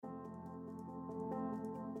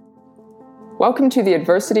Welcome to the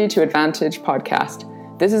Adversity to Advantage podcast.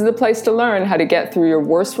 This is the place to learn how to get through your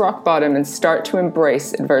worst rock bottom and start to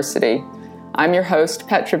embrace adversity. I'm your host,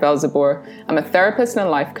 Petra Belzebor. I'm a therapist and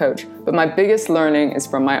a life coach, but my biggest learning is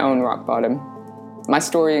from my own rock bottom. My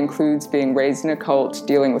story includes being raised in a cult,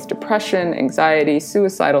 dealing with depression, anxiety,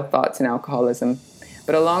 suicidal thoughts, and alcoholism.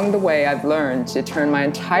 But along the way, I've learned to turn my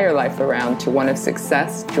entire life around to one of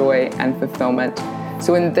success, joy, and fulfillment.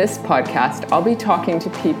 So in this podcast, I'll be talking to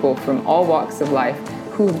people from all walks of life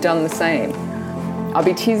who have done the same. I'll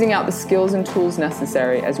be teasing out the skills and tools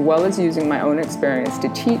necessary, as well as using my own experience to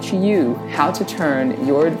teach you how to turn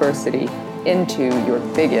your adversity into your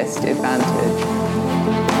biggest advantage.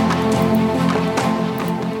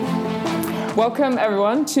 Welcome,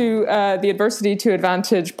 everyone, to the Adversity to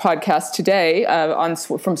Advantage podcast today.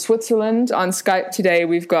 From Switzerland on Skype today,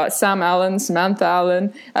 we've got Samantha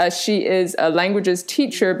Allen. She is a languages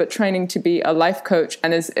teacher, but training to be a life coach,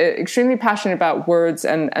 and is extremely passionate about words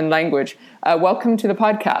and language. Welcome to the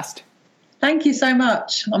podcast. Thank you so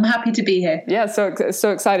much. I'm happy to be here. Yeah,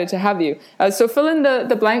 so excited to have you. So fill in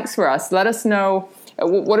the blanks for us. Let us know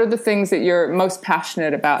what are the things that you're most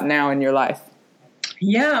passionate about now in your life.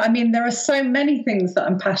 Yeah, I mean, there are so many things that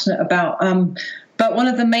I'm passionate about, but one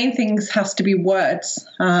of the main things has to be words.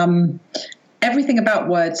 Everything about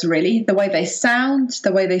words, really, the way they sound,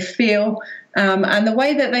 the way they feel, and the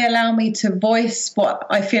way that they allow me to voice what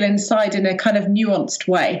I feel inside in a kind of nuanced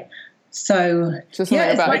way. So, just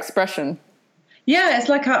something about expression. Yeah, it's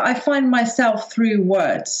like I find myself through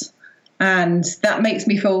words, and that makes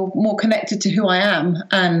me feel more connected to who I am,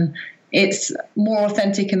 and it's more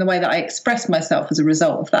authentic in the way that I express myself as a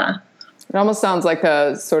result of that. It almost sounds like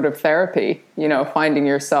a sort of therapy, finding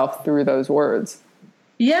yourself through those words.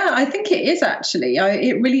 Yeah, I think it is actually.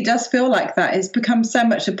 It really does feel like that. It's become so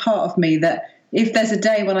much a part of me that if there's a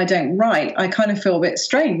day when I don't write, I kind of feel a bit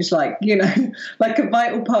strange, like a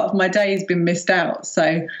vital part of my day has been missed out.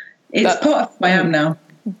 So it's part of who I am now.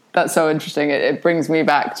 That's so interesting. It brings me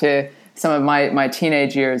back to some of my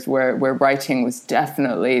teenage years where writing was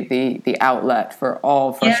definitely the outlet for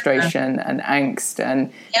all frustration and angst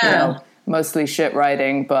and mostly shit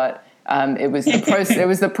writing, but it was the process. It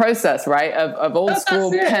was the process, right, of old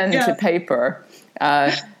school pen to paper.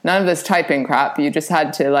 None of this typing crap. You just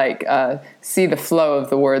had to see the flow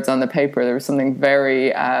of the words on the paper. There was something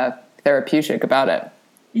very therapeutic about it.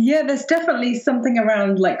 Yeah, there's definitely something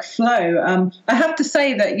around flow. I have to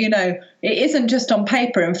say that, it isn't just on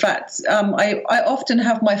paper. In fact, I often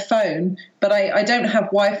have my phone, but I don't have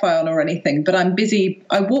Wi-Fi on or anything, but I'm busy.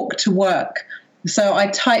 I walk to work. So I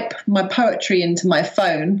type my poetry into my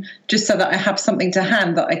phone just so that I have something to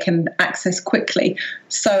hand that I can access quickly.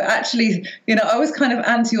 So actually, I was kind of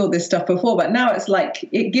anti all this stuff before, but now it's like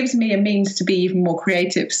it gives me a means to be even more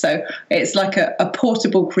creative. So it's like a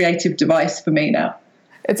portable creative device for me now.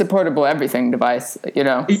 It's a portable everything device,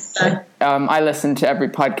 Yeah. I listen to every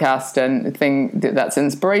podcast and thing that's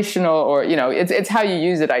inspirational, or it's how you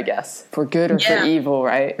use it, I guess, for good or for evil,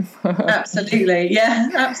 right? Absolutely,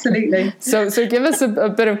 yeah, absolutely. So give us a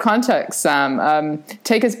bit of context, Sam.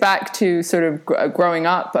 Take us back to sort of growing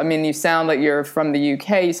up. I mean, you sound like you're from the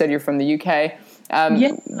UK. You said you're from the UK.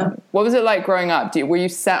 What was it like growing up? Were you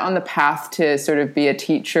set on the path to sort of be a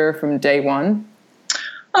teacher from day one?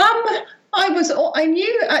 I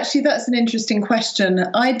knew, actually, that's an interesting question.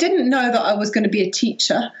 I didn't know that I was going to be a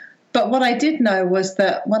teacher, but what I did know was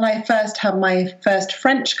that when I first had my first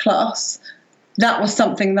French class, that was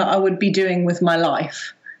something that I would be doing with my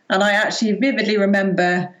life. And I actually vividly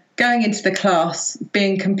remember going into the class,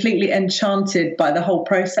 being completely enchanted by the whole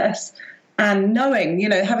process and knowing,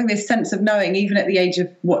 having this sense of knowing, even at the age of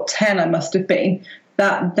 10 I must have been,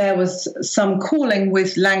 that there was some calling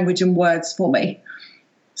with language and words for me.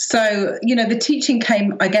 So, the teaching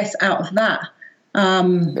came, I guess, out of that.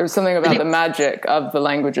 There was something about the magic of the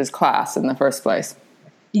languages class in the first place.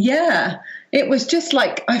 Yeah, it was just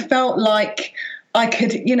like, I felt like I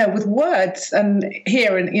could, with words and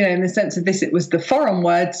here, and, in the sense of this, it was the foreign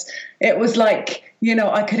words. It was like,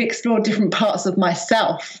 I could explore different parts of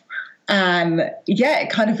myself. And it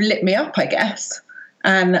kind of lit me up, I guess.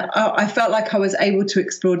 And I felt like I was able to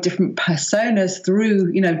explore different personas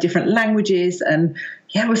through, different languages. And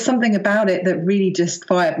it was something about it that really just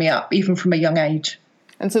fired me up, even from a young age.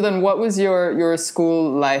 And so then what was your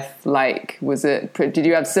school life like? Did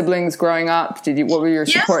you have siblings growing up? What were your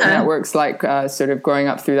support networks like sort of growing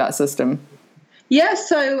up through that system? Yeah,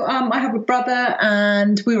 so I have a brother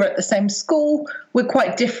and we were at the same school. We're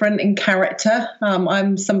quite different in character.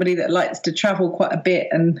 I'm somebody that likes to travel quite a bit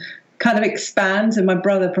and kind of expands, and my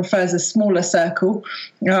brother prefers a smaller circle.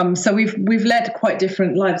 So we've led quite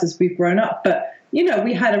different lives as we've grown up, but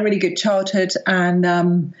we had a really good childhood, and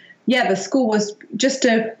the school was just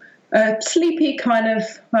a sleepy kind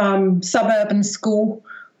of suburban school.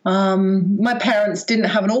 My parents didn't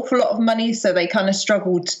have an awful lot of money, so they kind of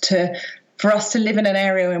struggled for us to live in an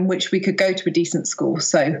area in which we could go to a decent school.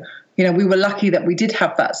 So, we were lucky that we did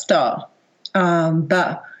have that start.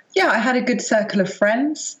 But I had a good circle of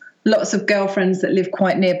friends, lots of girlfriends that lived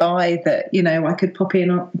quite nearby that, I could pop in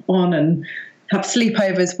on and have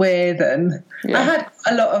sleepovers with. And I had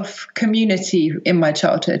a lot of community in my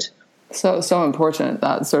childhood. So important,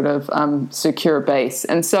 that sort of secure base.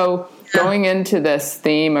 And so going into this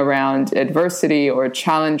theme around adversity or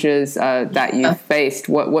challenges that you faced,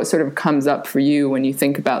 what sort of comes up for you when you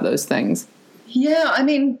think about those things? Yeah, I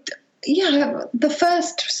mean, the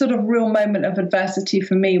first sort of real moment of adversity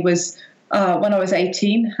for me was when I was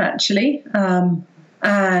 18, actually.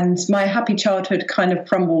 And my happy childhood kind of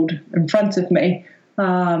crumbled in front of me.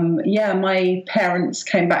 My parents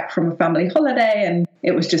came back from a family holiday and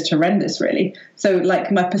it was just horrendous, really. So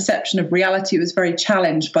my perception of reality was very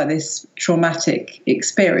challenged by this traumatic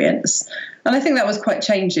experience. And I think that was quite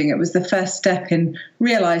changing. It was the first step in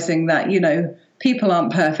realizing that, people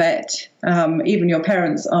aren't perfect. Even your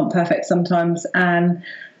parents aren't perfect sometimes. And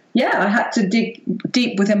I had to dig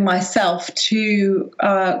deep within myself to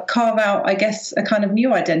carve out, I guess, a kind of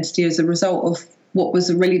new identity as a result of what was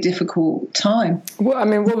a really difficult time. Well, I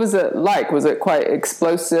mean, what was it like? Was it quite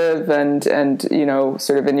explosive and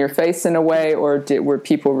sort of in your face in a way, or were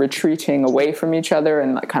people retreating away from each other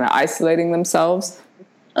and kind of isolating themselves?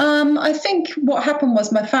 I think what happened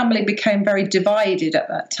was my family became very divided at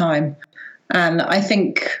that time. And I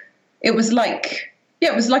think it was like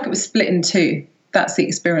it was split in two. That's the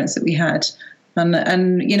experience that we had. And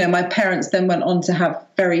my parents then went on to have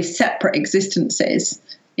very separate existences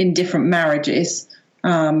in different marriages.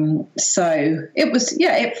 So it was,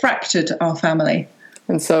 it fractured our family.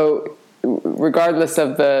 And so regardless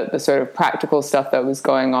of the sort of practical stuff that was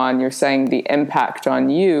going on, you're saying the impact on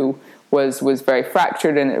you was very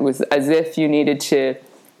fractured, and it was as if you needed to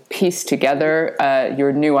piece together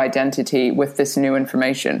your new identity with this new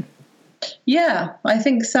information. Yeah, I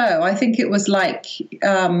think so. I think it was like,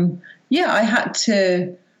 I had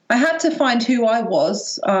to find who I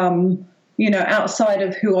was, outside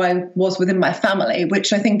of who I was within my family,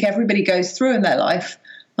 which I think everybody goes through in their life.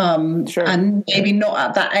 Sure. And maybe not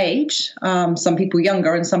at that age. Some people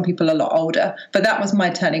younger and some people a lot older. But that was my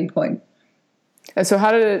turning point. And so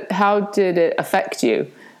how did it affect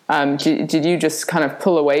you? Did you just kind of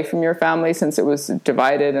pull away from your family since it was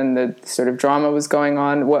divided and the sort of drama was going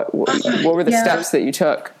on? What were the steps that you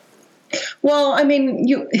took? Well, I mean,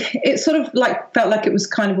 it sort of felt like it was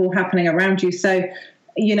kind of all happening around you. So,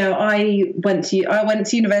 I went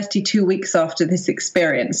to university 2 weeks after this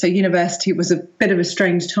experience. So university was a bit of a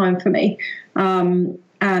strange time for me.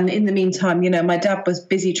 And in the meantime, my dad was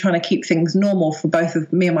busy trying to keep things normal for both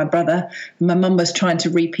of me and my brother. And my mum was trying to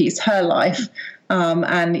repiece her life.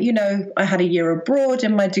 I had a year abroad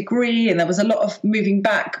in my degree, and there was a lot of moving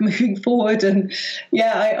back, moving forward. And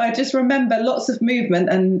I just remember lots of movement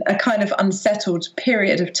and a kind of unsettled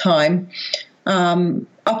period of time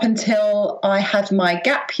up until I had my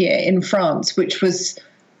gap year in France, which was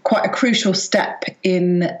quite a crucial step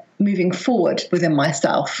in moving forward within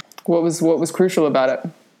myself. What was crucial about it?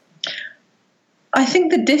 I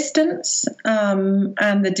think the distance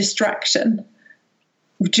and the distraction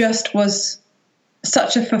just was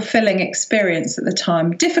such a fulfilling experience at the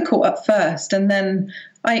time. Difficult at first, and then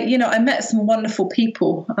I met some wonderful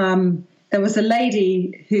people. There was a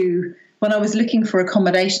lady who, when I was looking for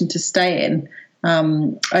accommodation to stay in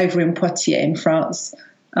over in Poitiers in France,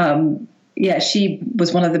 she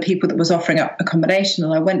was one of the people that was offering up accommodation,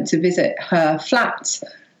 and I went to visit her flat.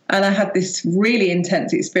 And I had this really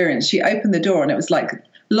intense experience. She opened the door and it was like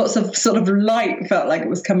lots of sort of light felt like it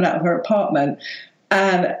was coming out of her apartment.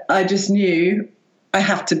 And I just knew I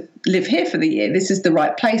have to live here for the year. This is the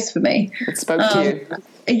right place for me. It spoke to you.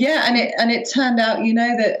 Yeah, and it turned out,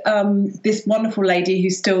 that this wonderful lady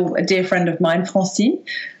who's still a dear friend of mine, Francine,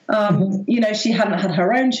 she hadn't had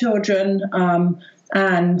her own children,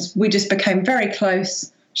 and we just became very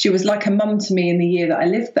close. She was like a mum to me in the year that I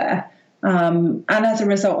lived there. And as a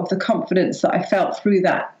result of the confidence that I felt through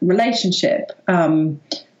that relationship,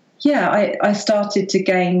 I started to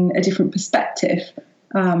gain a different perspective,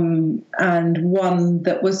 and one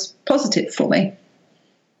that was positive for me.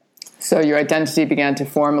 So your identity began to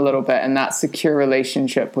form a little bit, and that secure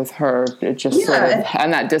relationship with her, it just sort of,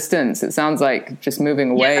 and that distance, it sounds like just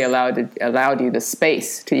moving away allowed you the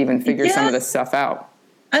space to even figure some of this stuff out.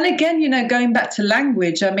 And again, going back to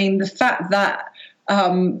language, I mean, the fact that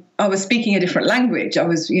I was speaking a different language. I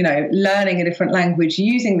was, learning a different language,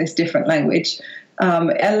 using this different language.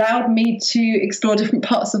 Allowed me to explore different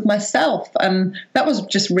parts of myself. And that was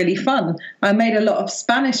just really fun. I made a lot of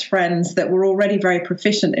Spanish friends that were already very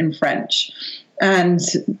proficient in French. And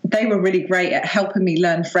they were really great at helping me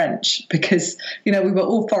learn French because, we were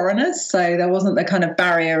all foreigners. So there wasn't the kind of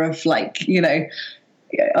barrier of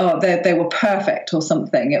they were perfect or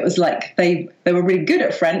something. It was like they were really good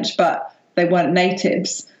at French, but they weren't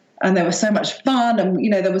natives. And there was so much fun.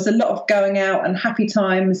 And, there was a lot of going out and happy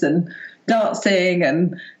times and dancing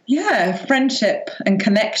and friendship and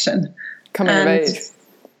connection. Coming of age.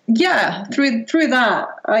 Yeah, through that,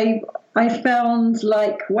 I found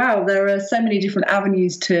wow, there are so many different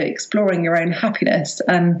avenues to exploring your own happiness.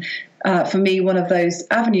 And for me, one of those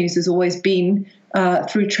avenues has always been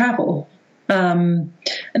through travel. And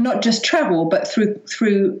not just travel, but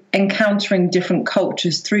through encountering different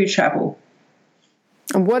cultures through travel.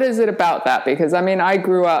 And what is it about that? Because, I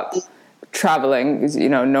grew up traveling,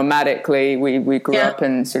 nomadically. We grew up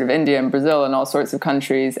in sort of India and Brazil and all sorts of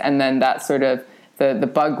countries. And then that sort of,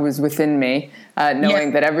 the bug was within me,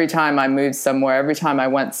 knowing that every time I moved somewhere, every time I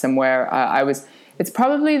went somewhere, it's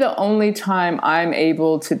probably the only time I'm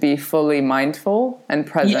able to be fully mindful and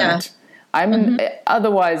present.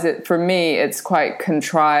 Otherwise, for me, it's quite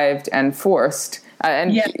contrived and forced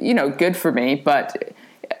and, good for me. But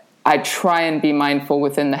I try and be mindful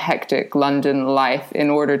within the hectic London life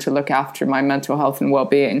in order to look after my mental health and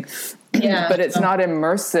well-being. But it's not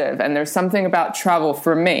immersive. And there's something about travel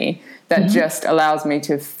for me that just allows me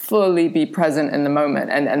to fully be present in the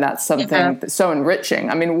moment. And that's something that's so enriching.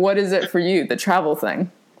 What is it for you, the travel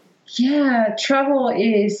thing? Yeah, travel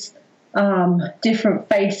is different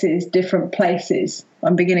faces, different places.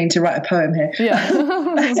 I'm beginning to write a poem here. Yeah.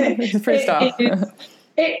 Freestyle.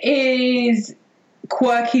 It is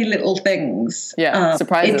quirky little things. Yeah,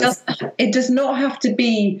 surprises. It does not have to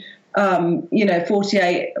be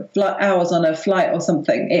 48 hours on a flight or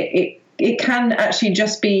something. It can actually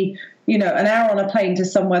just be an hour on a plane to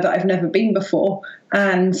somewhere that I've never been before,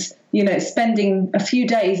 and spending a few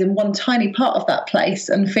days in one tiny part of that place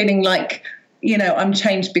and feeling like I'm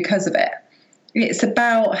changed because of it. It's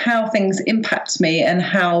about how things impact me and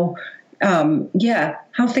how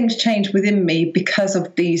things change within me because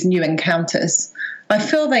of these new encounters. I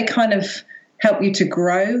feel they kind of help you to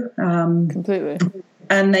grow. Completely.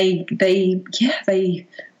 And they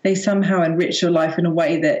somehow enrich your life in a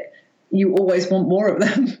way that you always want more of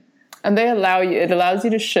them. And it allows you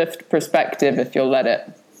to shift perspective if you'll let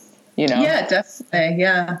it. Yeah, definitely.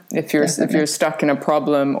 Yeah. If you're stuck in a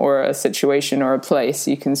problem or a situation or a place,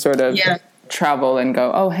 you can sort of travel and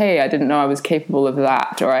go, oh, hey, I didn't know I was capable of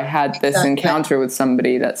that. Or I had this encounter with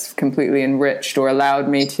somebody that's completely enriched or allowed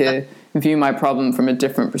me to view my problem from a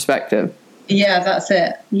different perspective. Yeah, that's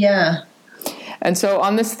it. Yeah. And so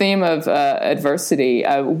on this theme of adversity,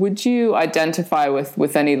 would you identify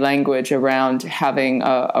with any language around having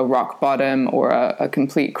a rock bottom or a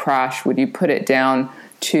complete crash? Would you put it down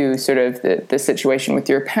to sort of the situation with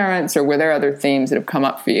your parents, or were there other themes that have come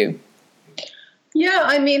up for you? Yeah,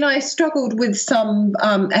 I struggled with some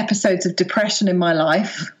episodes of depression in my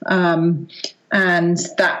life, and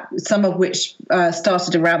that some of which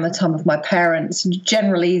started around the time of my parents,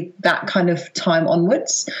 generally that kind of time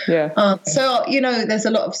onwards. Yeah. So, there's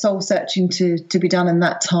a lot of soul searching to be done in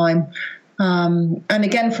that time. And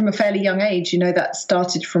again, from a fairly young age, that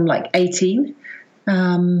started from 18.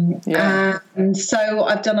 And so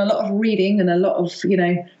I've done a lot of reading and a lot of,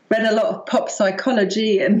 read a lot of pop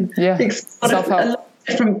psychology and explored a lot of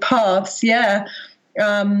different paths. Yeah.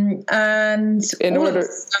 And all of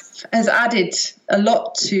this stuff has added a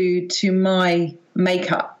lot to my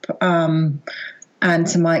makeup, and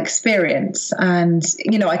to my experience. And,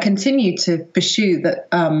 I continue to pursue that,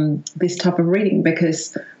 this type of reading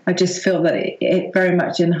because I just feel that it very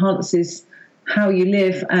much enhances how you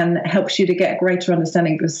live and helps you to get a greater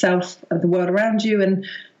understanding of yourself, of the world around you, and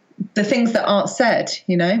the things that aren't said,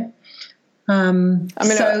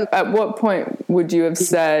 at what point would you have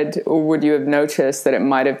said, or would you have noticed that it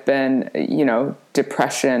might have been,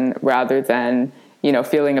 depression rather than,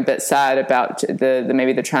 feeling a bit sad about the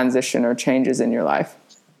maybe the transition or changes in your life?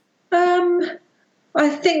 I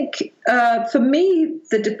think for me,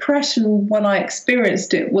 the depression, when I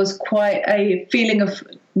experienced it, was quite a feeling of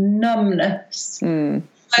numbness,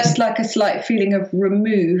 just like a slight feeling of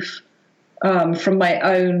remove from my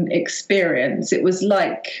own experience. It was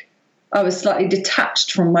like I was slightly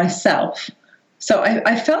detached from myself. So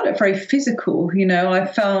I felt it very physical, I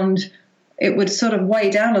found it would sort of weigh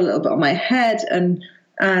down a little bit on my head, and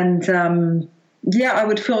I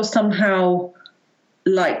would feel somehow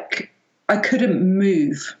like couldn't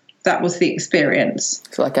move. That was the experience.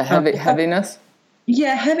 So like a heaviness?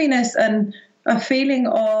 Yeah, heaviness and a feeling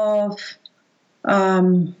of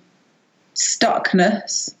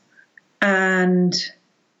stuckness and,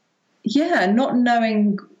 not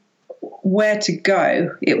knowing where to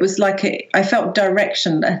go. It was like I felt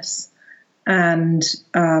directionless and,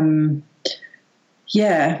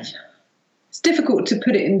 it's difficult to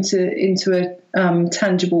put it into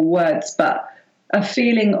tangible words, but a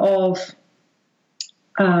feeling of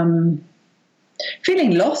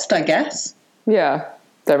feeling lost, I guess. Yeah,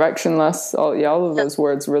 directionless. All of those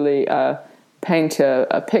words really paint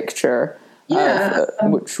a picture,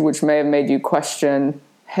 which may have made you question,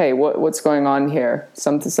 hey, what's going on here?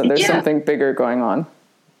 So there's something bigger going on.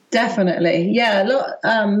 Definitely,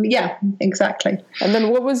 exactly. And then,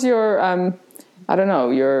 what was your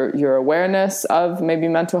your awareness of maybe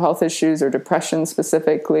mental health issues or depression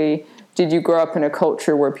specifically? Did you grow up in a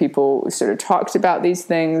culture where people sort of talked about these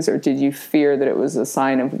things, or did you fear that it was a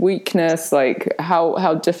sign of weakness? Like,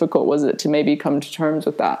 how difficult was it to maybe come to terms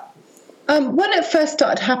with that? When it first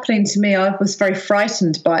started happening to me, I was very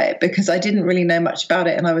frightened by it because I didn't really know much about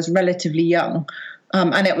it and I was relatively young.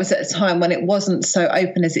 And it was at a time when it wasn't so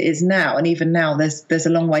open as it is now. And even now, there's a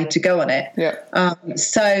long way to go on it. Yeah. I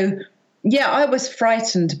was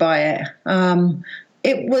frightened by it.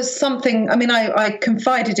 It was something, I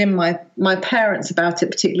confided in my parents about it,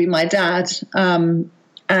 particularly my dad, and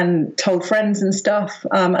told friends and stuff.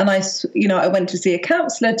 And I went to see a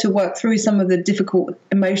counsellor to work through some of the difficult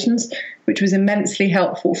emotions, which was immensely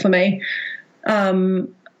helpful for me.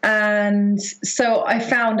 And so I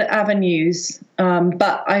found avenues,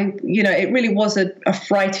 but it really was a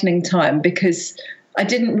frightening time because I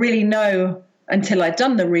didn't really know until I'd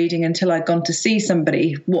done the reading, until I'd gone to see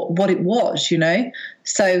somebody, what it was,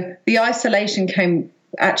 So the isolation came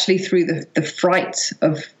actually through the fright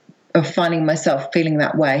of finding myself feeling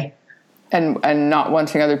that way. And not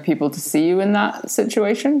wanting other people to see you in that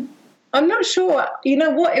situation? I'm not sure. You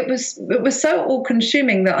know what? It was so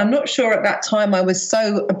all-consuming that I'm not sure at that time I was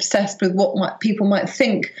so obsessed with what people might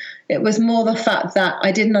think. It was more the fact that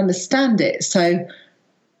I didn't understand it. So,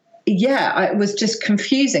 it was just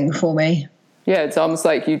confusing for me. Yeah, it's almost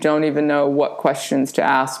like you don't even know what questions to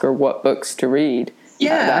ask or what books to read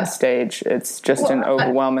at that stage. It's just an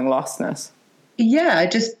overwhelming lostness. Yeah, I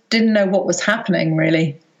just didn't know what was happening,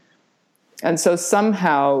 really. And so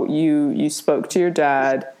somehow you spoke to your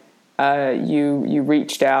dad, you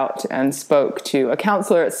reached out and spoke to a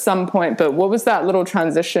counselor at some point, but what was that little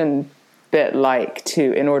transition bit like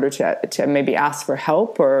in order to maybe ask for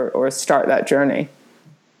help or start that journey?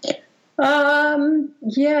 I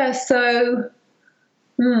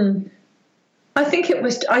think it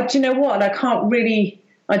was, do you know what? I can't really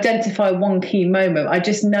identify one key moment. I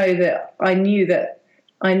just know that I knew that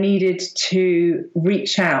I needed to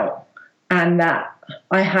reach out and that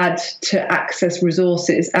I had to access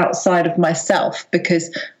resources outside of myself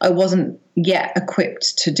because I wasn't yet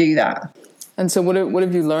equipped to do that. And so what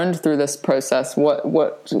have you learned through this process?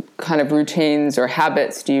 What kind of routines or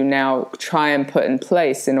habits do you now try and put in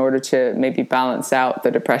place in order to maybe balance out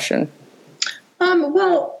the depression?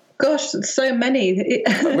 Well, gosh, so many.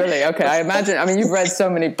 Really? Okay. I imagine, you've read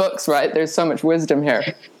so many books, right? There's so much wisdom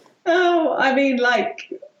here. Oh,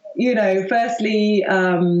 firstly,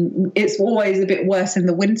 it's always a bit worse in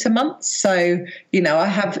the winter months. So, I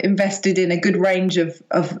have invested in a good range of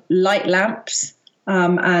light lamps,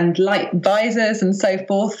 and light visors and so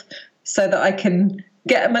forth so that I can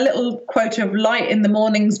get them a little quota of light in the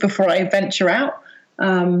mornings before I venture out.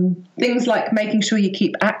 Things like making sure you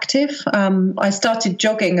keep active. I started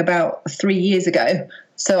jogging about 3 years ago.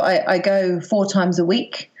 So I go 4 times a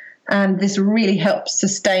week, and this really helps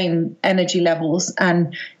sustain energy levels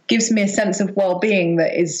and gives me a sense of well-being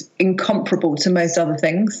that is incomparable to most other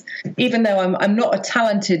things. Even though I'm not a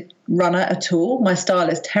talented runner at all, my style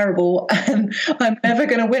is terrible and I'm never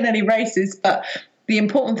going to win any races. But the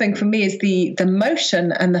important thing for me is the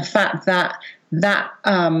motion and the fact that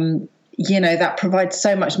provides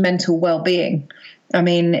so much mental well-being.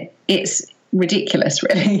 It's ridiculous,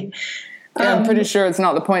 really. Yeah, I'm pretty sure it's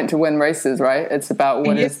not the point to win races, right? It's about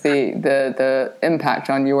what is the impact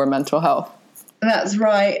on your mental health. That's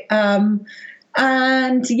right. So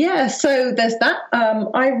there's that.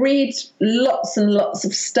 I read lots and lots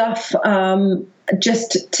of stuff,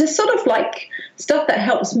 just to sort of like stuff that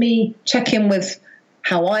helps me check in with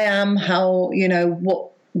how I am, how,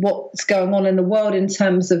 what's going on in the world in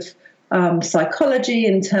terms of psychology,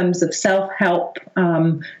 in terms of self-help.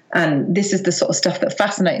 And this is the sort of stuff that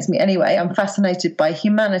fascinates me anyway. I'm fascinated by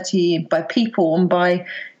humanity, by people, and by,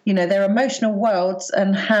 their emotional worlds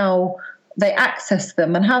and how they access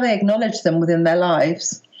them and how they acknowledge them within their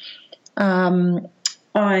lives. I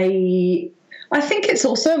think it's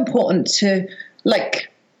also important to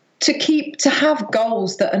have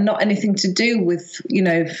goals that are not anything to do with,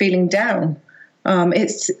 feeling down.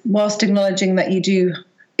 It's whilst acknowledging that you do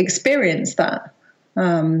experience that.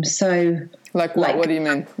 Like what? What do you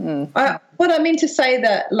mean? What I mean to say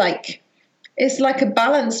that, it's like a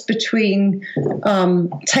balance between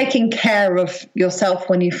taking care of yourself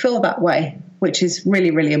when you feel that way, which is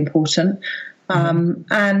really, really important,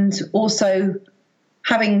 and also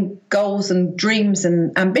having goals and dreams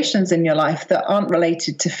and ambitions in your life that aren't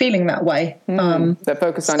related to feeling that way. That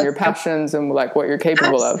focus on your passions and what you're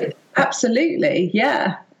capable of. Absolutely,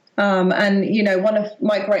 yeah. And one of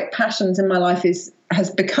my great passions in my life has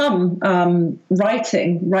become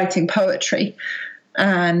writing poetry.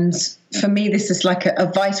 And for me, this is like a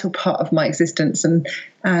vital part of my existence. And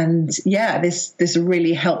this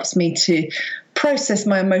really helps me to process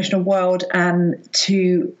my emotional world and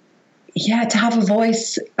to have a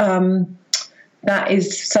voice that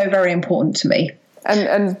is so very important to me.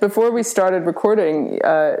 And before we started recording,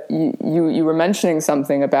 you were mentioning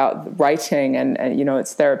something about writing and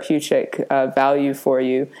its therapeutic value for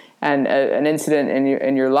you, and an incident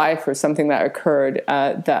in your life or something that occurred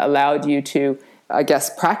that allowed you to, I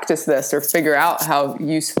guess, practice this or figure out how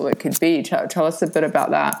useful it could be. Tell us a bit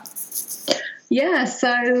about that. Yeah,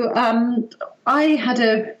 so I had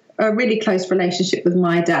a really close relationship with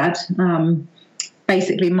my dad,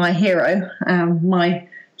 basically my hero, my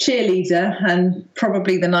cheerleader, and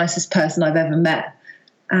probably the nicest person I've ever met.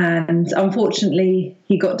 And unfortunately,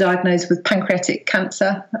 he got diagnosed with pancreatic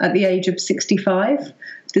cancer at the age of 65,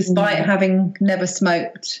 despite having never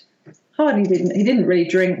smoked. He didn't really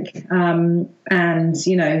drink, and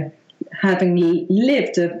having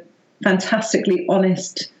lived a fantastically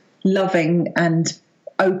honest, loving and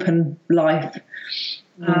open life.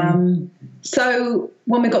 So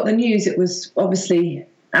when we got the news, it was obviously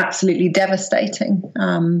absolutely devastating.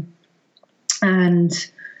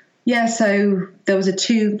 So there was a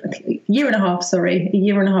year and a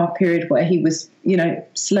half period where he was,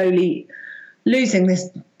 slowly losing this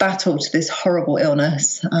battle to this horrible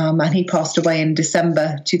illness. And he passed away in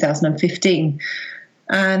December 2015.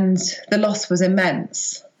 And the loss was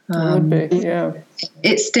immense. It would be, yeah.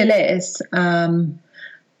 It still is. And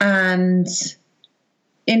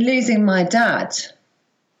in losing my dad,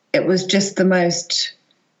 it was just the most,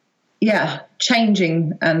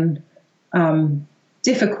 changing and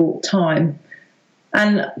difficult time.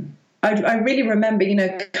 And I really remember,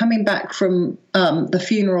 coming back from the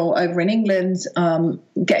funeral over in England,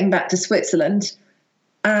 getting back to Switzerland,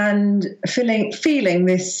 and feeling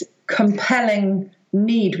this compelling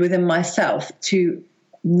need within myself to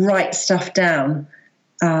write stuff down.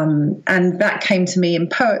 And that came to me in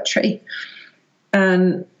poetry.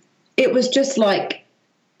 And it was just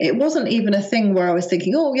it wasn't even a thing where I was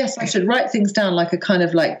thinking, oh, yes, I should write things down, like a kind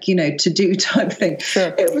of to-do type thing.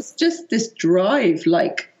 Sure. It was just this drive,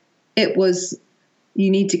 it was, you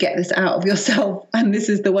need to get this out of yourself, and this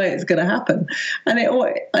is the way it's going to happen. And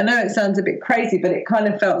I know it sounds a bit crazy, but it kind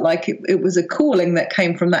of felt like it was a calling that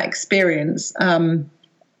came from that experience. That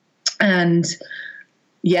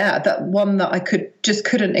one that I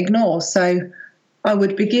couldn't ignore. So I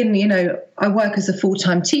would begin, I work as a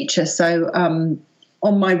full-time teacher. So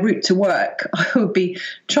on my route to work, I would be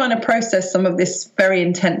trying to process some of this very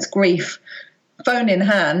intense grief, phone in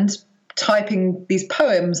hand, typing these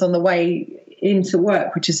poems on the way into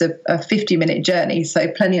work, which is a 50-minute journey, so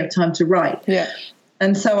plenty of time to write. Yeah.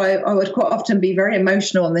 And so I would quite often be very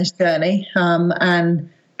emotional on this journey, and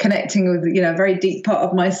connecting with a very deep part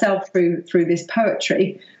of myself through this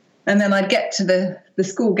poetry. And then I'd get to the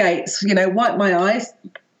school gates, wipe my eyes,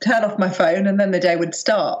 turn off my phone, and then the day would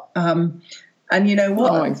start. And you know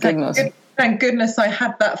what? Oh my goodness. Thank goodness I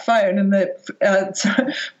had that phone, and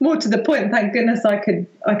more to the point, thank goodness I could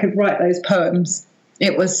write those poems.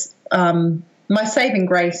 It was my saving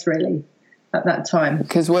grace, really, at that time.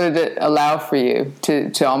 Because what did it allow for you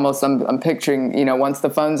to almost? I'm picturing, once the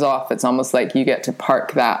phone's off, it's almost like you get to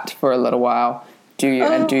park that for a little while, do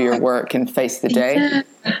your work and face the day. Yeah.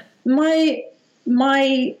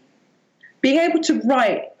 My being able to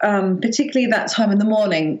write, particularly that time in the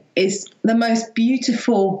morning, is the most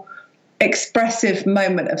beautiful, expressive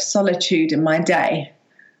moment of solitude in my day.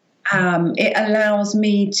 It allows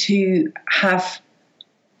me to have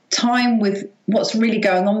time with what's really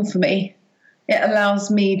going on for me. It allows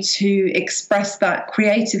me to express that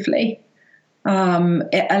creatively.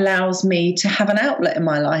 It allows me to have an outlet in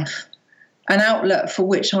my life, an outlet for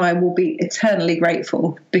which I will be eternally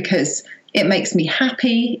grateful, because it makes me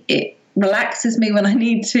happy. It relaxes me when I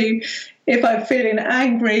need to. if I'm feeling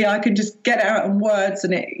angry, I can just get it out in words,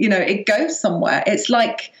 and it goes somewhere. It's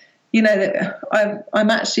like, I'm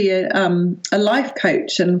actually a life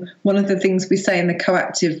coach, and one of the things we say in the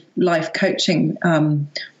coactive life coaching,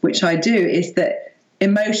 which I do, is that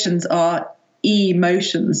emotions are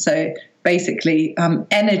emotions. So basically,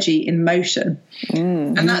 energy in motion.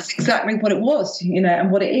 And that's exactly what it was,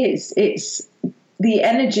 and what it is. It's the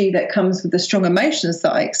energy that comes with the strong emotions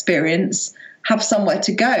that I experience have somewhere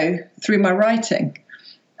to go through my writing.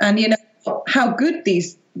 And, how good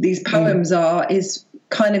these poems are is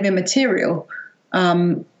kind of immaterial.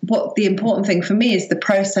 What the important thing for me is the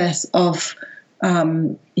process of,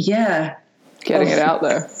 getting it out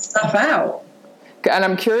there. Stuff out. And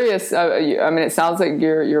I'm curious, it sounds like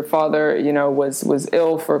your father, was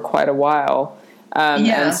ill for quite a while.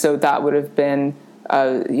 And so that would have been,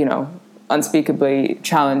 unspeakably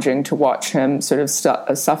challenging to watch him sort of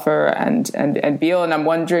suffer and be ill. And I'm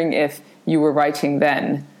wondering if you were writing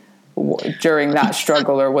then during that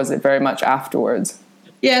struggle, or was it very much afterwards?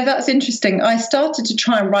 Yeah, that's interesting. I started to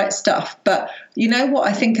try and write stuff, but you know what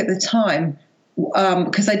I think at the time,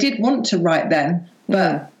 because I did want to write then,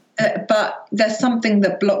 but there's something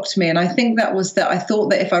that blocked me. And I think that was that I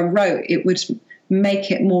thought that if I wrote, it would make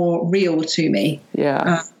it more real to me.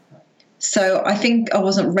 Yeah. So I think I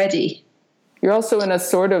wasn't ready. You're also in a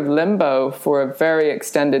sort of limbo for a very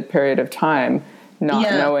extended period of time, not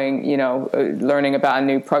knowing, learning about a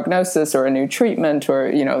new prognosis or a new treatment, or,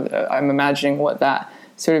 I'm imagining what that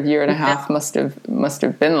sort of year and a half must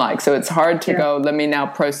have been like. So it's hard to go, let me now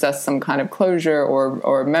process some kind of closure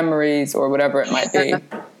or memories or whatever it might be.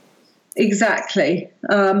 Exactly.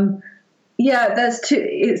 There's two.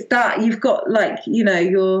 It's that you've got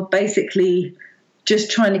you're basically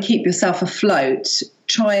just trying to keep yourself afloat.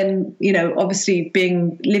 Try and, obviously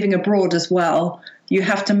living abroad as well, you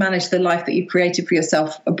have to manage the life that you created for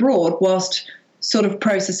yourself abroad whilst sort of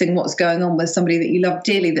processing what's going on with somebody that you love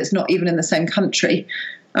dearly that's not even in the same country.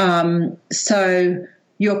 So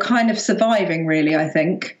you're kind of surviving, really, I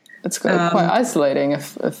think. It's quite isolating.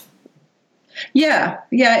 Yeah,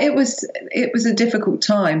 it was a difficult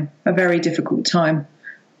time, a very difficult time.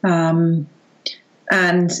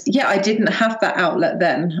 And I didn't have that outlet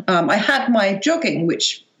then. I had my jogging,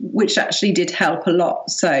 which actually did help a lot.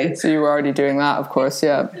 So you were already doing that, of course,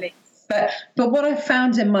 yeah. But what I've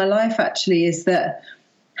found in my life actually is that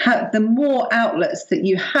the more outlets that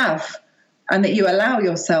you have and that you allow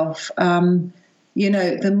yourself,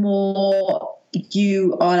 the more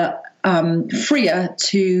you are freer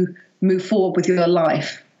to move forward with your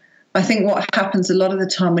life. I think what happens a lot of the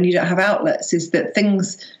time when you don't have outlets is that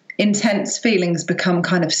intense feelings become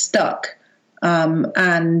kind of stuck,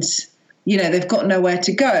 and they've got nowhere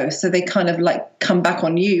to go, so they kind of come back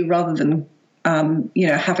on you rather than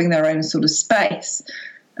having their own sort of space.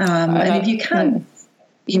 And if you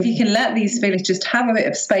can let these feelings just have a bit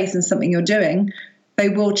of space in something you're doing, they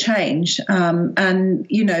will change,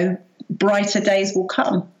 and brighter days will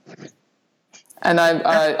come. And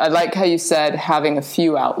I like how you said having a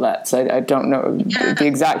few outlets. I don't know the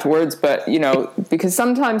exact words, but, because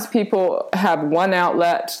sometimes people have one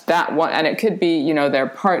outlet, and it could be, their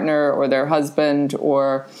partner or their husband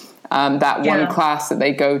or that one class that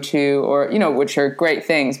they go to, or, which are great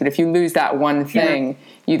things. But if you lose that one thing,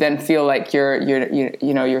 you then feel like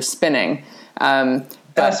you're spinning.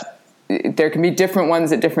 But there can be different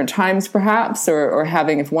ones at different times, perhaps, or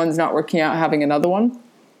if one's not working out, having another one.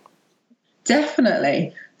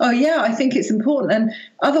 Definitely. Oh, yeah, I think it's important. And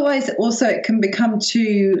otherwise, also, it can become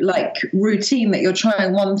too, routine that you're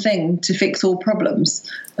trying one thing to fix all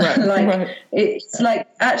problems. Right. It's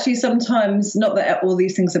actually sometimes, not that all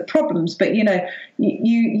these things are problems, but,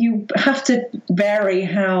 you have to vary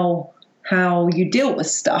how you deal with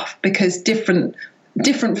stuff, because different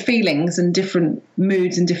feelings and different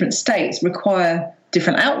moods and different states require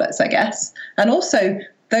different outlets, I guess. And also,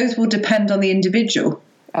 those will depend on the individual.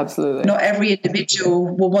 Absolutely. Not every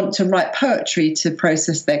individual will want to write poetry to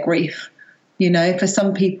process their grief. For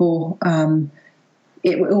some people,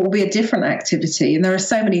 it will be a different activity. And there are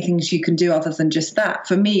so many things you can do other than just that.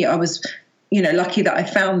 For me, I was, lucky that I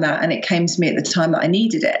found that, and it came to me at the time that I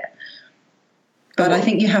needed it. But I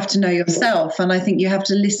think you have to know yourself, and I think you have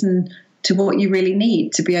to listen to what you really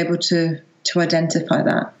need to be able to identify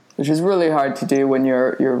that. Which is really hard to do when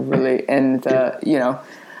you're really in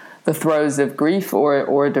the throes of grief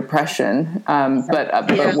or depression.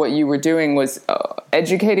 But what you were doing was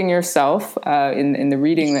educating yourself in the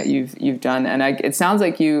reading that you've done. And it sounds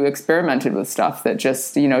like you experimented with stuff that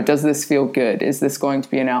just, does this feel good? Is this going to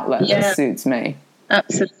be an outlet that suits me?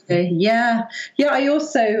 Absolutely. Yeah. I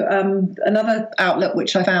also, another outlet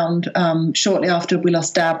which I found shortly after we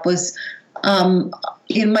lost Dad was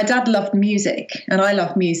my dad loved music and I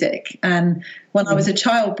love music. And when I was a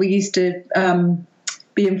child, we used to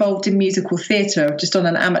be involved in musical theatre just on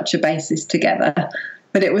an amateur basis together.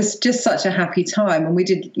 But it was just such a happy time. And we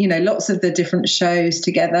did, lots of the different shows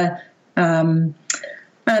together.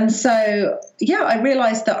 And so, I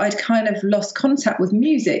realised that I'd kind of lost contact with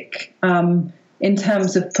music in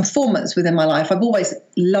terms of performance within my life. I've always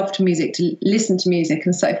loved music, to listen to music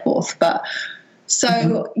and so forth. But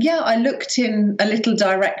I looked in a little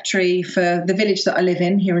directory for the village that I live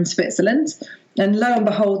in here in Switzerland. And lo and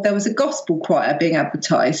behold, there was a gospel choir being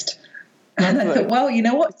advertised. And I thought, well, you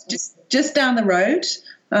know what? Just down the road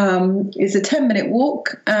is a 10-minute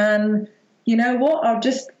walk. And you know what? I'll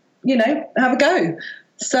just, have a go.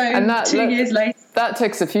 So and 2 years later. That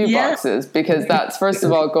ticks a few boxes, because that's, first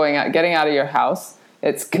of all, getting out of your house.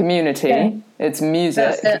 It's community, it's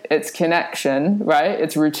music, it's connection, right?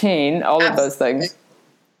 It's routine, all of those things.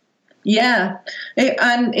 Yeah,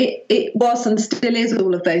 it was and still is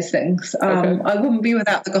all of those things. I wouldn't be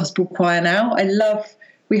without the gospel choir now.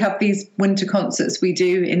 We have these winter concerts we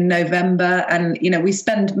do in November, and, we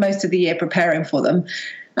spend most of the year preparing for them.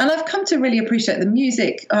 And I've come to really appreciate the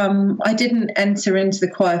music. I didn't enter into the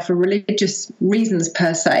choir for religious reasons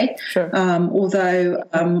per se, although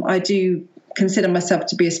I do consider myself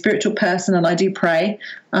to be a spiritual person and I do pray.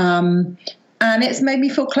 And it's made me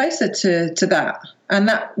feel closer to that. And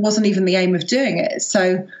that wasn't even the aim of doing it.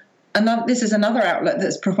 So this is another outlet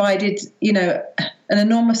that's provided, an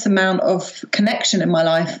enormous amount of connection in my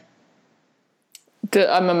life.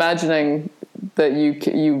 I'm imagining that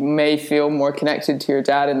you may feel more connected to your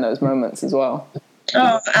dad in those moments as well.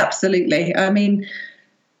 Oh, absolutely. I mean,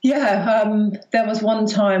 there was one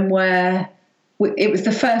time where it was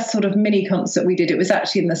the first sort of mini concert we did. It was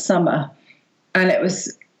actually in the summer, and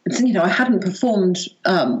I hadn't performed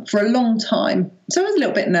for a long time, so I was a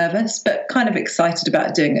little bit nervous, but kind of excited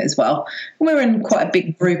about doing it as well. And we were in quite a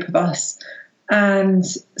big group of us, and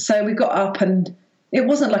so we got up, and it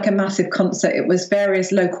wasn't like a massive concert. It was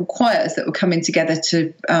various local choirs that were coming together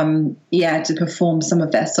to perform some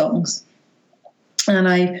of their songs. And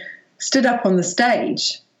I stood up on the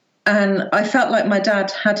stage, and I felt like my dad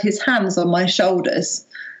had his hands on my shoulders.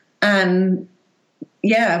 And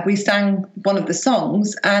we sang one of the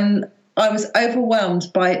songs, and I was overwhelmed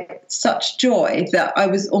by such joy that I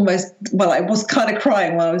was I was kind of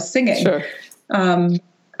crying while I was singing. Sure. And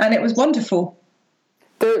it was wonderful.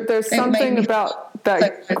 There's something about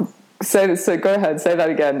that. So go ahead, say that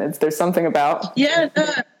again. There's something about. Yeah, no,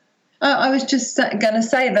 I was just going to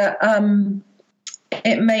say that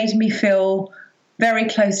it made me feel very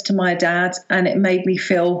close to my dad, and it made me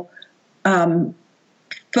feel full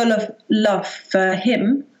of love for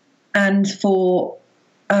him and for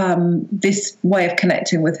this way of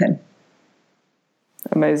connecting with him.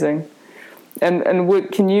 Amazing.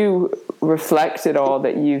 And can you reflect at all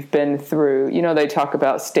that you've been through? They talk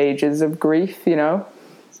about stages of grief, do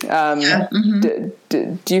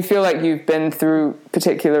you feel like you've been through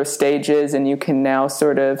particular stages and you can now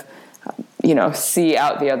sort of, see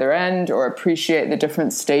out the other end, or appreciate the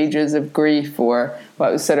different stages of grief? Or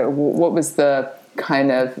what was the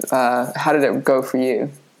kind of, how did it go for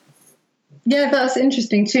you? Yeah, that's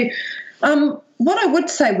interesting too. What I would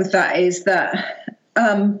say with that is that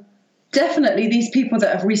definitely these people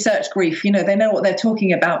that have researched grief, they know what they're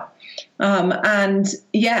talking about. And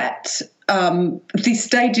yet these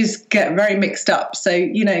stages get very mixed up. So,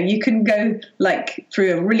 you can go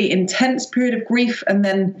through a really intense period of grief, and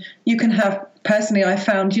then you can have, personally, I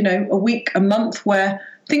found, a week, a month where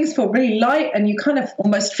things feel really light and you kind of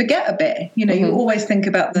almost forget a bit. You always think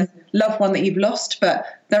about the loved one that you've lost, but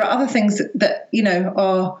there are other things that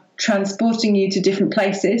are transporting you to different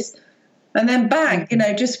places. And then bang,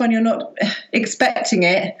 just when you're not expecting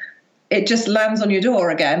it, it just lands on your door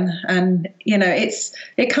again. And,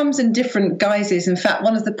 it comes in different guises. In fact,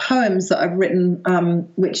 one of the poems that I've written,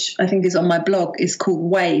 which I think is on my blog, is called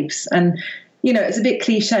Waves. And, it's a bit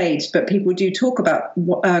cliched, but people do talk about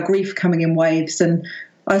grief coming in waves. And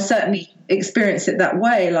I certainly experience it that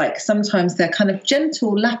way. Like sometimes they're kind of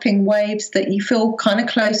gentle lapping waves that you feel kind of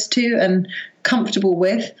close to and comfortable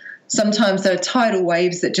with. Sometimes there are tidal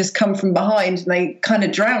waves that just come from behind and they kind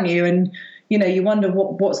of drown you, and you wonder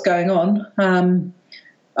what's going on.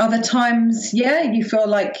 Other times, you feel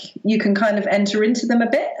like you can kind of enter into them a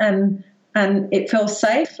bit, and it feels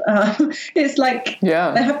safe. It's like they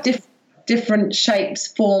have different shapes,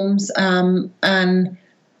 forms, and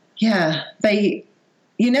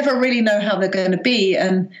you never really know how they're going to be,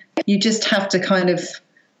 and you just have to kind of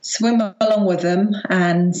swim along with them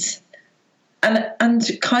and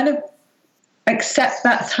kind of accept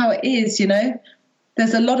that's how it is,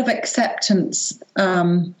 there's a lot of acceptance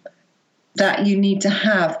that you need to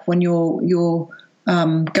have when you're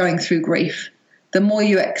going through grief. The more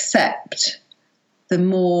you accept, the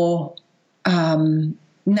more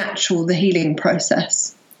natural the healing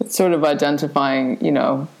process. It's sort of identifying,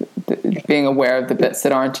 being aware of the bits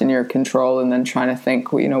that aren't in your control, and then trying to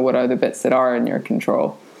think, what are the bits that are in your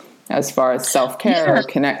control, as far as self-care or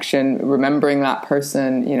connection, remembering that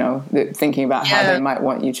person, thinking about how they might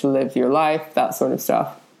want you to live your life, that sort of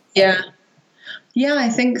stuff. Yeah, I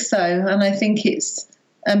think so. And I think it's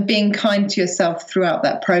being kind to yourself throughout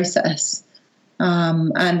that process,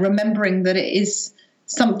 and remembering that it is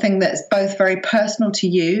something that's both very personal to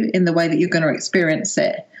you in the way that you're going to experience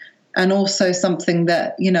it, and also something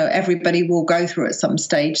that, everybody will go through at some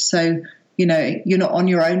stage. So, you're not on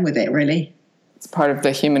your own with it, really. It's part of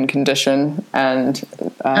the human condition. And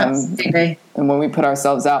absolutely. And when we put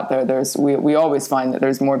ourselves out there, we always find that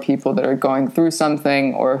there's more people that are going through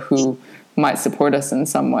something or who might support us in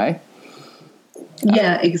some way.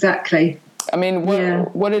 Yeah, exactly. I mean,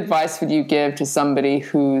 what advice would you give to somebody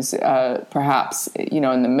who's perhaps,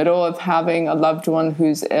 in the middle of having a loved one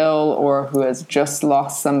who's ill, or who has just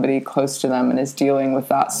lost somebody close to them and is dealing with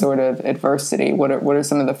that sort of adversity? What are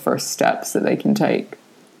some of the first steps that they can take?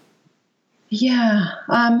 Yeah.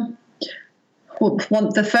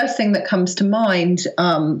 The first thing that comes to mind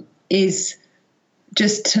is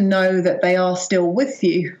just to know that they are still with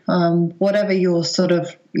you. Whatever your sort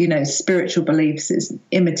of, spiritual beliefs is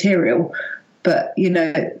immaterial, but,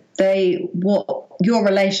 your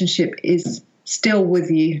relationship is still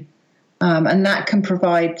with you. And that can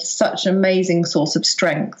provide such an amazing source of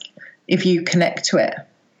strength if you connect to it.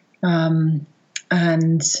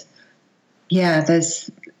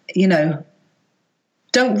 There's,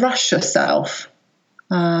 don't rush yourself.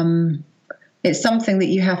 It's something that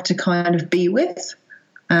you have to kind of be with.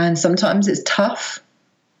 And sometimes it's tough.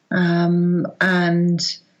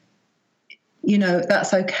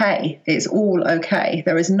 That's okay. It's all okay.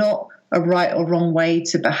 There is not a right or wrong way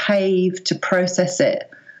to behave, to process it.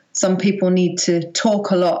 Some people need to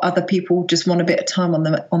talk a lot. Other people just want a bit of time on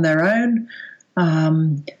their own.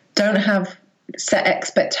 Don't have set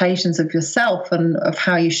expectations of yourself and of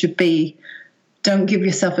how you should be. Don't give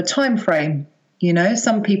yourself a time frame.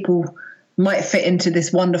 Some people might fit into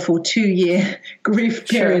this wonderful 2-year grief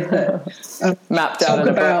period that mapped out in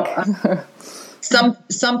a book.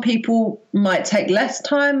 Some people might take less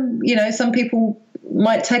time. Some people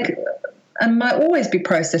might take and might always be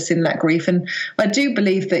processing that grief. And I do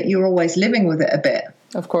believe that you're always living with it a bit.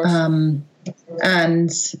 Of course. And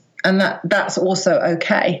that's also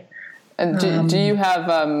okay. And do you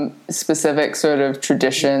have specific sort of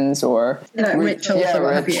traditions or rituals? Yeah,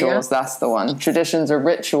 rituals. That's the one. Traditions or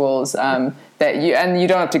rituals that you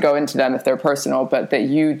don't have to go into them if they're personal, but that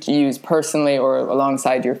you use personally or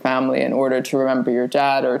alongside your family in order to remember your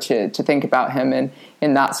dad or to think about him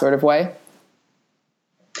in that sort of way.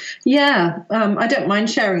 Yeah, I don't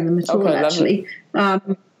mind sharing them at all. Actually.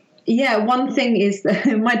 One thing is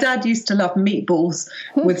that my dad used to love meatballs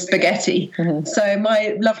with spaghetti. Mm-hmm. So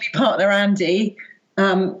my lovely partner, Andy,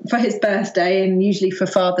 for his birthday and usually for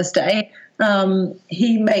Father's Day,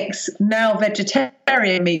 he makes now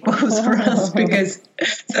vegetarian meatballs for us because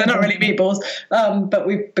so they're not really meatballs, but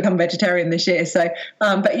we've become vegetarian this year. So,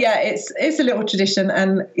 it's a little tradition,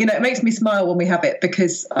 and it makes me smile when we have it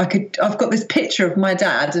because I've got this picture of my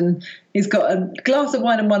dad, and he's got a glass of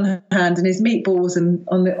wine in one hand and his meatballs and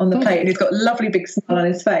on the plate, and he's got a lovely big smile on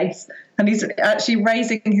his face, and he's actually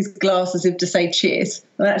raising his glass as if to say cheers.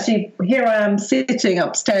 And actually, here I am sitting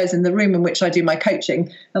upstairs in the room in which I do my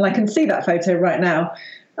coaching, and I can see that photo right now.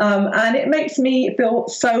 And it makes me feel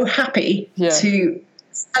so happy to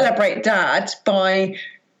celebrate Dad by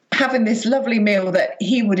having this lovely meal that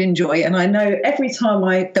he would enjoy. And I know every time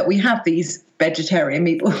that we have these vegetarian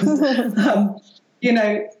meatballs,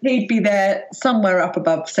 he'd be there somewhere up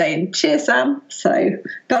above saying, "Cheers, Sam." So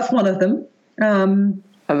that's one of them.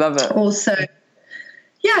 I love it. Also,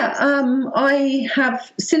 I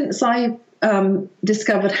have, since I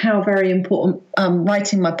discovered how very important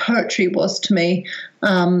writing my poetry was to me,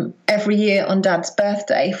 every year on Dad's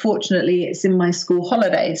birthday, fortunately it's in my school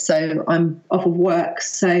holiday, so I'm off of work,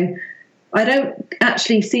 so I don't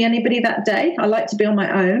actually see anybody that day. I like to be on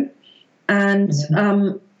my own, and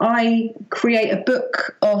I create a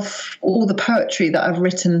book of all the poetry that I've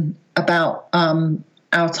written about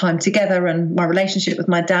our time together and my relationship with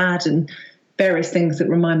my dad and various things that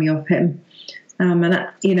remind me of him.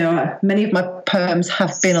 Many of my poems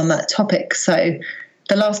have been on that topic. So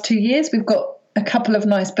the last 2 years, we've got a couple of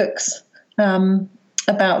nice books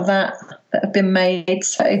about that. that have been made.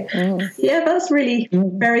 So yeah, that's really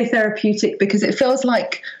very therapeutic, because it feels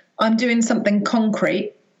like I'm doing something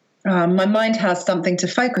concrete. My mind has something to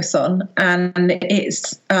focus on, and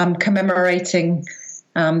it's commemorating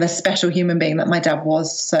the special human being that my dad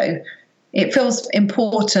was. So it feels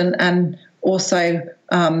important, and also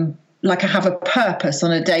like I have a purpose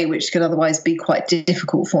on a day which could otherwise be quite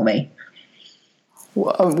difficult for me.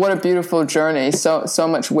 What a beautiful journey. So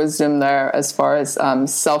much wisdom there as far as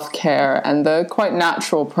self-care and the quite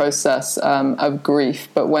natural process of grief.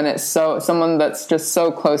 But when it's someone that's just so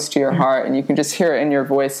close to your heart, and you can just hear it in your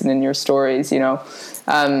voice and in your stories,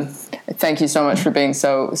 thank you so much for being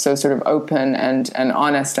so sort of open and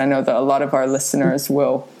honest. I know that a lot of our listeners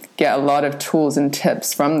will get a lot of tools and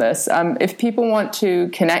tips from this. If people want to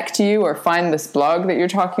connect to you or find this blog that you're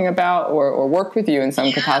talking about, or work with you in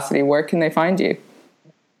some capacity, where can they find you?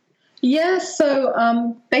 Yeah,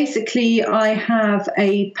 so basically I have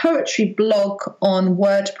a poetry blog on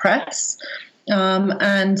WordPress,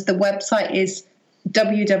 and the website is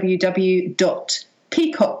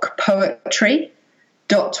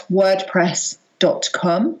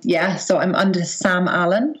www.peacockpoetry.wordpress.com. Yeah, so I'm under Sam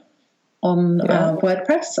Allen on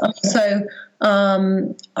WordPress. So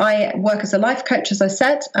I work as a life coach, as I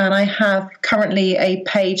said, and I have currently a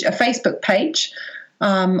Facebook page.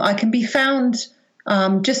 I can be found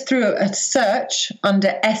just through a search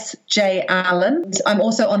under S.J. Allen. I'm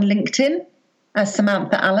also on LinkedIn as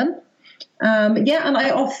Samantha Allen. And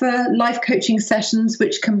I offer life coaching sessions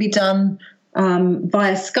which can be done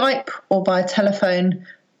via Skype or via telephone,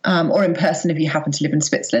 or in person if you happen to live in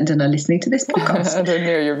Switzerland and are listening to this podcast.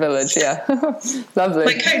 Near your village, yeah. Lovely.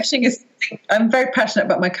 My coaching I'm very passionate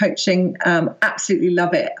about my coaching, absolutely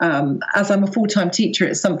love it. As I'm a full-time teacher,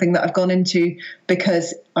 it's something that I've gone into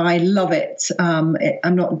because I love it.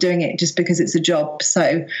 I'm not doing it just because it's a job.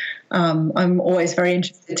 So I'm always very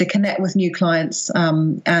interested to connect with new clients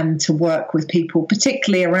and to work with people,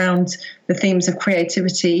 particularly around the themes of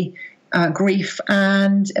creativity, grief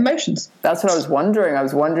and emotions. That's what I was wondering. I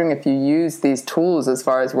was wondering if you use these tools as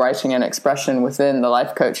far as writing and expression within the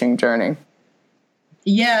life coaching journey.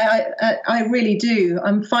 Yeah, I really do.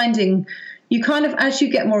 I'm finding you kind of, as you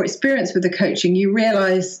get more experience with the coaching, you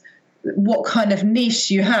realize what kind of niche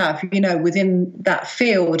you have, within that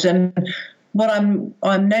field. And what I'm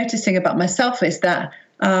noticing about myself is that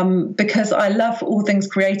because I love all things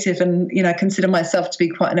creative and, consider myself to be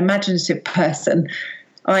quite an imaginative person,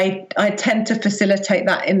 I tend to facilitate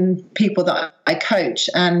that in people that I coach.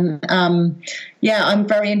 And I'm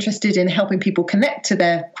very interested in helping people connect to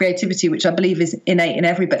their creativity, which I believe is innate in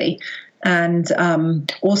everybody. And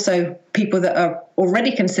also people that are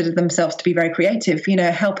already consider themselves to be very creative,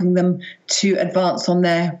 helping them to advance on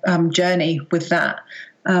their journey with that.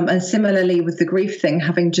 And similarly with the grief thing,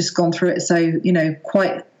 having just gone through it so,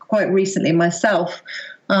 quite recently myself,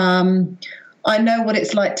 I know what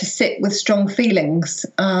it's like to sit with strong feelings,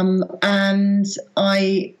 and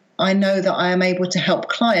I know that I am able to help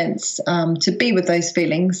clients to be with those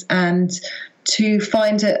feelings and to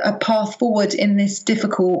find a path forward in this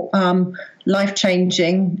difficult,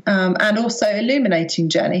 life-changing, and also illuminating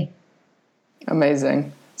journey.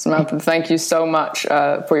 Amazing. Samantha, thank you so much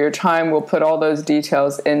for your time. We'll put all those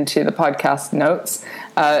details into the podcast notes.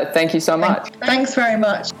 Thank you so much. Thanks very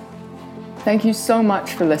much. Thank you so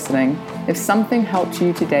much for listening. If something helped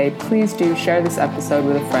you today, please do share this episode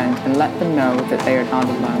with a friend and let them know that they are not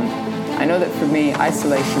alone. I know that for me,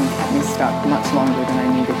 isolation kept me stuck much longer than I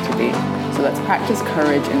needed to be. So let's practice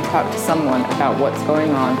courage and talk to someone about what's going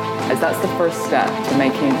on, as that's the first step to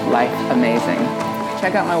making life amazing.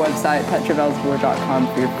 Check out my website, petravelzeboer.com,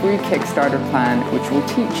 for your free Kickstarter plan, which will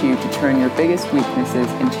teach you to turn your biggest weaknesses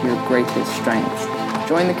into your greatest strengths.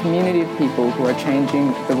 Join the community of people who are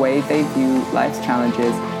changing the way they view life's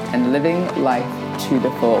challenges and living life to the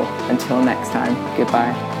full. Until next time,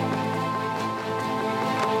 goodbye.